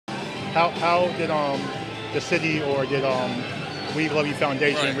how did the city or did We Love You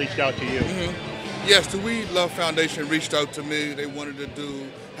Foundation reach out to you? Yes, the We Love Foundation reached out to me. They wanted to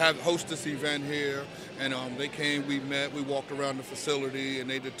host this event here, and they came. We met. We walked around the facility, and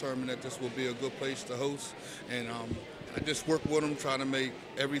they determined that this would be a good place to host. And I just worked with them, trying to make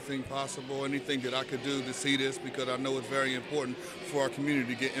everything possible, anything that I could do to see this, because I know it's very important for our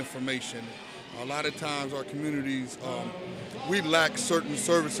community to get information. A lot of times, our communities we lack certain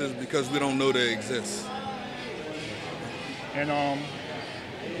services because we don't know they exist. And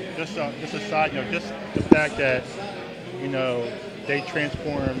just a side note, just the fact that they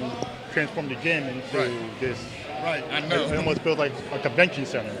transformed the gym into this. Right, I know. It almost built like a convention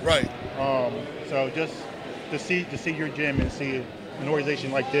center. Right. So just to see your gym and see an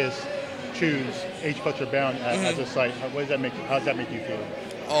organization like this choose H Fletcher Bound as a site, how does that make you feel?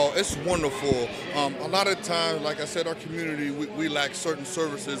 Oh, it's wonderful. A lot of times, like I said, our community, we lack certain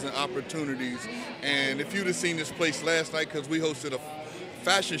services and opportunities. And if you'd have seen this place last night, because we hosted a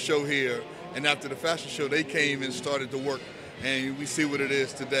fashion show here, and after the fashion show, they came and started to work, and we see what it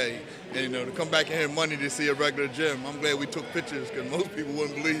is today. And to come back in here Monday to see a regular gym, I'm glad we took pictures, because most people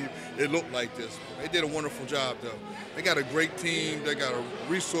wouldn't believe it looked like this. They did a wonderful job, though. They got a great team. They got a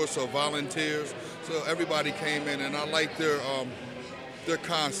resource of volunteers. So everybody came in, and I like their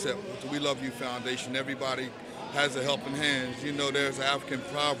concept with the We Love You Foundation. Everybody has a helping hand. There's an African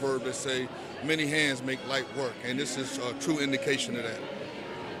proverb that say, many hands make light work, and this is a true indication of that.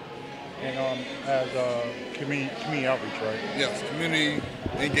 And as community outreach, right? Yes, community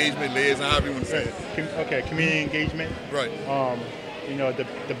engagement liaison, however you want to say it. Okay, community engagement. Right.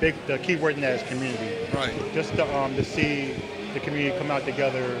 The key word in that is community. Right. Just to see the community come out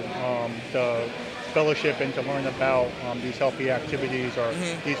together, to fellowship and to learn about these healthy activities or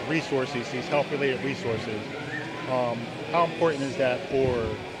these resources, these health-related resources. How important is that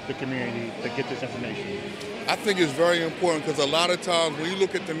for the community to get this information? I think it's very important, because a lot of times when you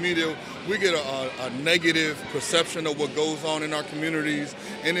look at the media, we get a negative perception of what goes on in our communities.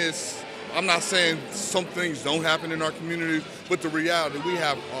 And I'm not saying some things don't happen in our communities, but the reality, we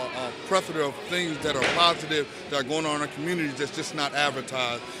have a plethora of things that are positive that are going on in our communities that's just not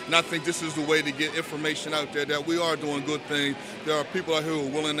advertised. And I think this is the way to get information out there that we are doing good things. There are people out here who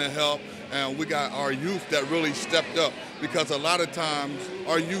are willing to help, and we got our youth that really stepped up, because a lot of times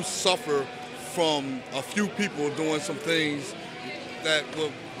our youth suffer from a few people doing some things that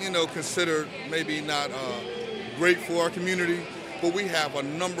were, considered maybe not great for our community. But we have a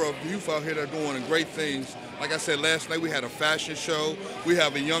number of youth out here that are doing great things. Like I said, last night we had a fashion show. We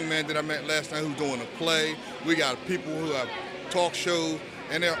have a young man that I met last night who's doing a play. We got people who have talk shows,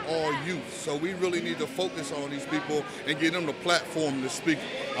 and they're all youth. So we really need to focus on these people and give them the platform to speak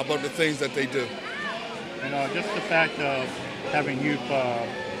about the things that they do. And just the fact of having youth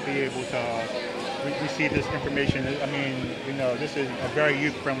be able to receive this information, I mean, this is a very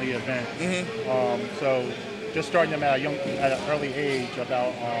youth-friendly event. So just starting them at an early age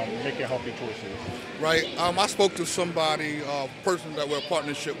about making healthy choices. Right. I spoke to somebody, a person that we're a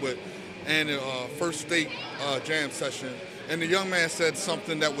partnership with, in the first state jam session, and the young man said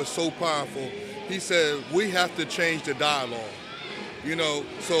something that was so powerful. He said, we have to change the dialogue.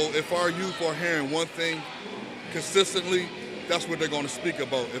 So if our youth are hearing one thing consistently, that's what they're going to speak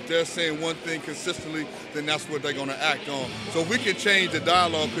about. If they're saying one thing consistently, then that's what they're going to act on. So we can change the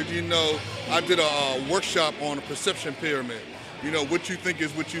dialogue, because I did a workshop on a perception pyramid. What you think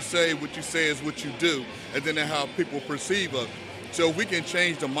is what you say is what you do, and then how people perceive us. So we can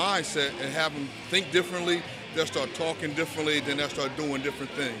change the mindset and have them think differently, they'll start talking differently, then they'll start doing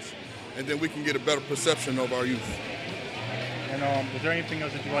different things. And then we can get a better perception of our youth. And is there anything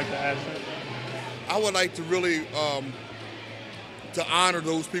else that you'd like to add, sir? I would like to really to honor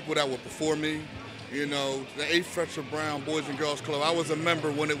those people that were before me. The H Fletcher Brown Boys and Girls Club. I was a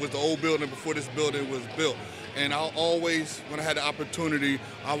member when it was the old building before this building was built. And I'll always, when I had the opportunity,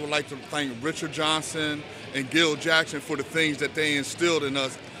 I would like to thank Richard Johnson and Gil Jackson for the things that they instilled in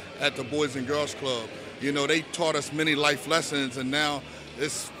us at the Boys and Girls Club. They taught us many life lessons, and now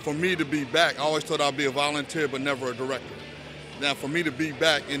it's for me to be back. I always thought I'd be a volunteer, but never a director. Now, for me to be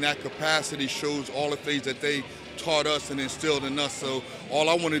back in that capacity shows all the things that they taught us and instilled in us. So all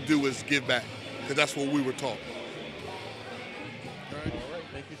I want to do is give back, because that's what we were taught. All right.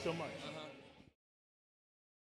 Thank you so much.